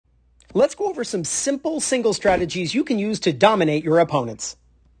Let's go over some simple single strategies you can use to dominate your opponents.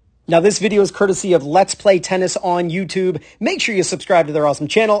 Now, this video is courtesy of Let's Play Tennis on YouTube. Make sure you subscribe to their awesome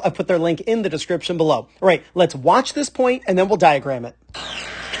channel. I've put their link in the description below. All right, let's watch this point and then we'll diagram it.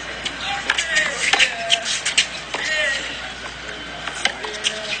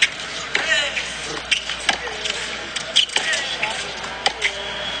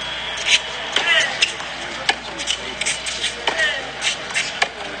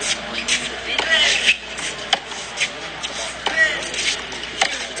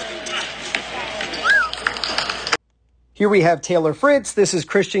 Here we have Taylor Fritz. This is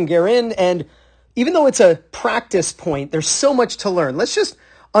Christian Garin. And even though it's a practice point, there's so much to learn. Let's just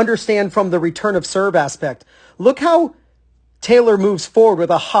understand from the return of serve aspect. Look how Taylor moves forward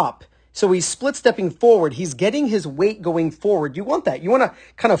with a hop. So he's split stepping forward. He's getting his weight going forward. You want that. You want to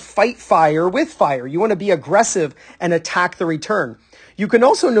kind of fight fire with fire. You want to be aggressive and attack the return. You can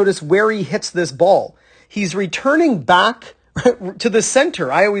also notice where he hits this ball. He's returning back to the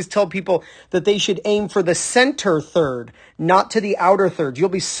center. I always tell people that they should aim for the center third, not to the outer third. You'll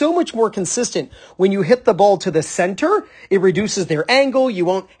be so much more consistent when you hit the ball to the center. It reduces their angle. You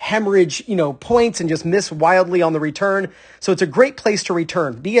won't hemorrhage, points and just miss wildly on the return. So it's a great place to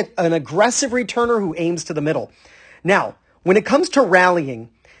return. Be an aggressive returner who aims to the middle. Now, when it comes to rallying,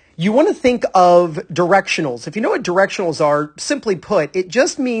 you want to think of directionals. If you know what directionals are, simply put, it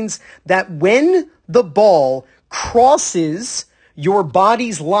just means that when the ball crosses your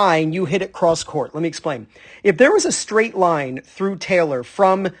body's line, you hit it cross court. Let me explain. If there was a straight line through Taylor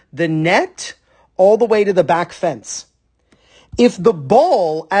from the net all the way to the back fence, if the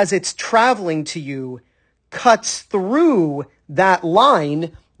ball, as it's traveling to you, cuts through that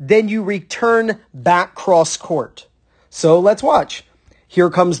line, then you return back cross court. So let's watch. Here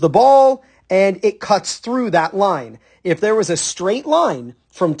comes the ball, and it cuts through that line. If there was a straight line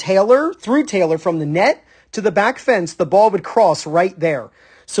from Taylor, through Taylor, from the net to the back fence, the ball would cross right there.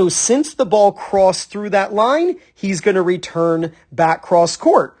 So since the ball crossed through that line, he's going to return back cross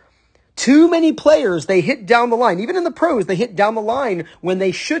court. Too many players, they hit down the line. Even in the pros, they hit down the line when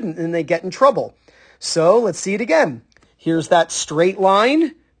they shouldn't, and they get in trouble. So let's see it again. Here's that straight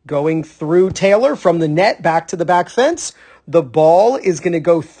line going through Taylor from the net back to the back fence. The ball is going to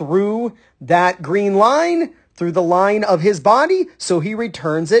go through that green line, through the line of his body, so he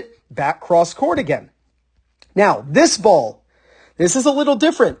returns it back cross court again. Now, this ball, this is a little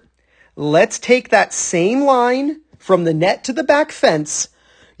different. Let's take that same line from the net to the back fence.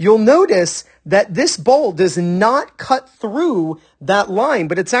 You'll notice that this ball does not cut through that line,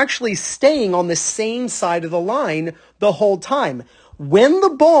 but it's actually staying on the same side of the line the whole time. When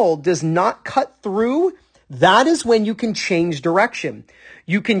the ball does not cut through, that is when you can change direction.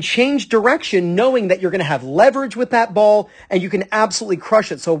 You can change direction knowing that you're going to have leverage with that ball and you can absolutely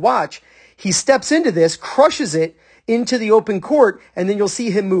crush it. So watch. He steps into this, crushes it into the open court, and then you'll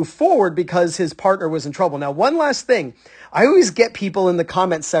see him move forward because his partner was in trouble. Now, one last thing. I always get people in the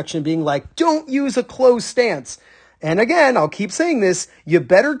comment section being like, don't use a closed stance. And again, I'll keep saying this, you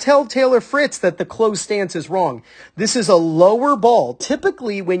better tell Taylor Fritz that the closed stance is wrong. This is a lower ball.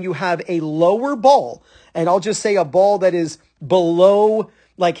 Typically, when you have a lower ball, and I'll just say a ball that is below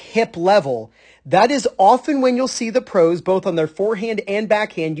like hip level, that is often when you'll see the pros, both on their forehand and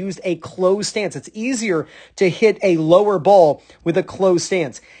backhand, use a closed stance. It's easier to hit a lower ball with a closed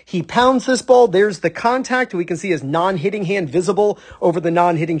stance. He pounds this ball. There's the contact. We can see his non-hitting hand visible over the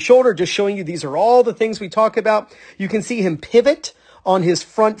non-hitting shoulder, just showing you these are all the things we talk about. You can see him pivot on his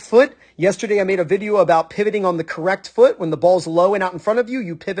front foot. Yesterday, I made a video about pivoting on the correct foot. When the ball's low and out in front of you,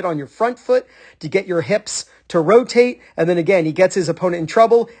 you pivot on your front foot to get your hips to rotate. And then again, he gets his opponent in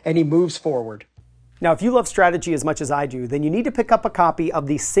trouble and he moves forward. Now, if you love strategy as much as I do, then you need to pick up a copy of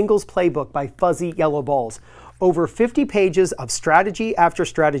the Singles Playbook by Fuzzy Yellow Balls. Over 50 pages of strategy after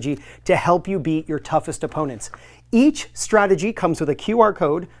strategy to help you beat your toughest opponents. Each strategy comes with a QR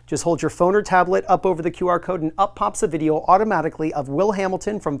code. Just hold your phone or tablet up over the QR code and up pops a video automatically of Will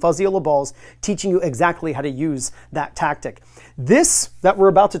Hamilton from Fuzzy Yellow Balls teaching you exactly how to use that tactic. This that we're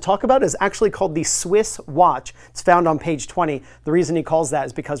about to talk about is actually called the Swiss watch. It's found on page 20. The reason he calls that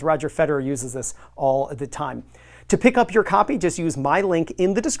is because Roger Federer uses this all the time. To pick up your copy, just use my link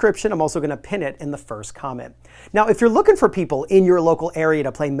in the description. I'm also going to pin it in the first comment. Now, if you're looking for people in your local area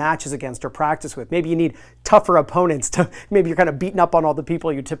to play matches against or practice with, maybe you need tougher opponents maybe you're kind of beating up on all the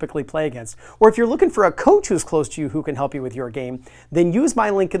people you typically play against. Or if you're looking for a coach who's close to you who can help you with your game, then use my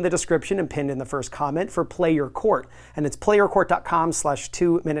link in the description and pinned in the first comment for PlayYourCourt. And it's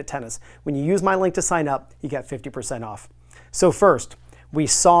playyourcourt.com/2minutetennis. When you use my link to sign up, you get 50% off. So first, we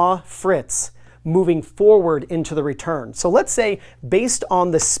saw Fritz moving forward into the return. So let's say based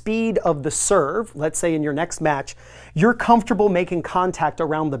on the speed of the serve, let's say in your next match, you're comfortable making contact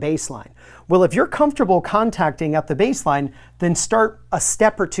around the baseline. Well, if you're comfortable contacting at the baseline, then start a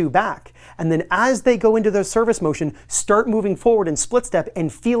step or two back. And then as they go into their service motion, start moving forward in split step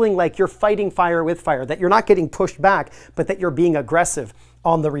and feeling like you're fighting fire with fire, that you're not getting pushed back, but that you're being aggressive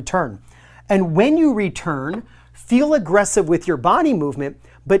on the return. And when you return, feel aggressive with your body movement,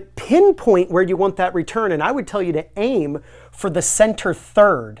 but pinpoint where you want that return. And I would tell you to aim for the center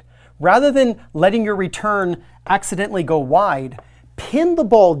third. Rather than letting your return accidentally go wide, pin the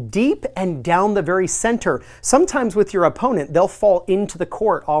ball deep and down the very center. Sometimes with your opponent, they'll fall into the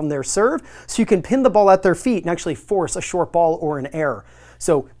court on their serve, so you can pin the ball at their feet and actually force a short ball or an error.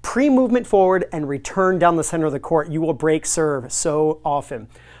 So pre-movement forward and return down the center of the court. You will break serve so often.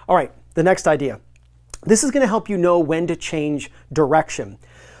 All right, the next idea. This is going to help you know when to change direction.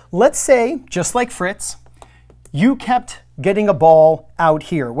 Let's say, just like Fritz, you kept getting a ball out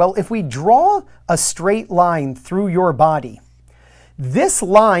here. Well, if we draw a straight line through your body, this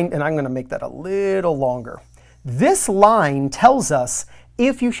line, and I'm going to make that a little longer, this line tells us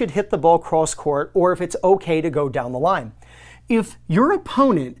if you should hit the ball cross court or if it's okay to go down the line. If your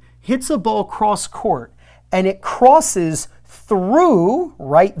opponent hits a ball cross court and it crosses through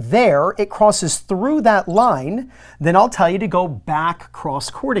right there, it crosses through that line, then I'll tell you to go back cross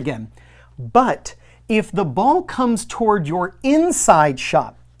court again. But if the ball comes toward your inside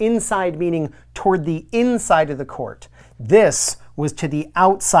shot, inside meaning toward the inside of the court, this was to the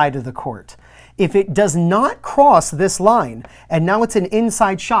outside of the court. If it does not cross this line, and now it's an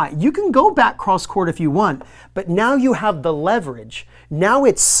inside shot, you can go back cross court if you want, but now you have the leverage. Now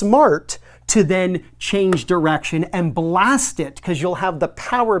it's smart to then change direction and blast it because you'll have the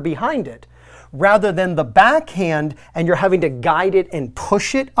power behind it, rather than the backhand and you're having to guide it and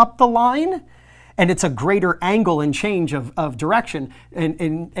push it up the line. And it's a greater angle and change of direction.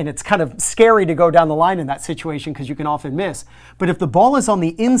 And it's kind of scary to go down the line in that situation because you can often miss. But if the ball is on the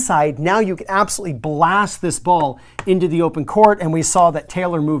inside, now you can absolutely blast this ball into the open court. And we saw that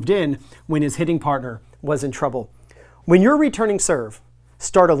Taylor moved in when his hitting partner was in trouble. When you're returning serve,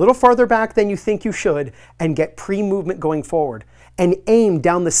 start a little farther back than you think you should and get pre-movement going forward. And aim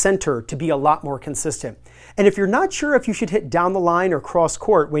down the center to be a lot more consistent. And if you're not sure if you should hit down the line or cross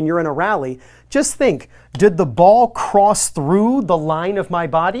court when you're in a rally, just think, did the ball cross through the line of my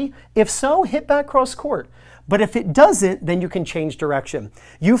body? If so, hit back cross court. But if it doesn't, then you can change direction.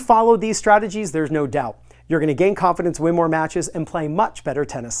 You follow these strategies, there's no doubt. You're going to gain confidence, win more matches, and play much better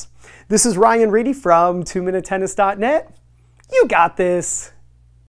tennis. This is Ryan Reedy from 2minutetennis.net. You got this.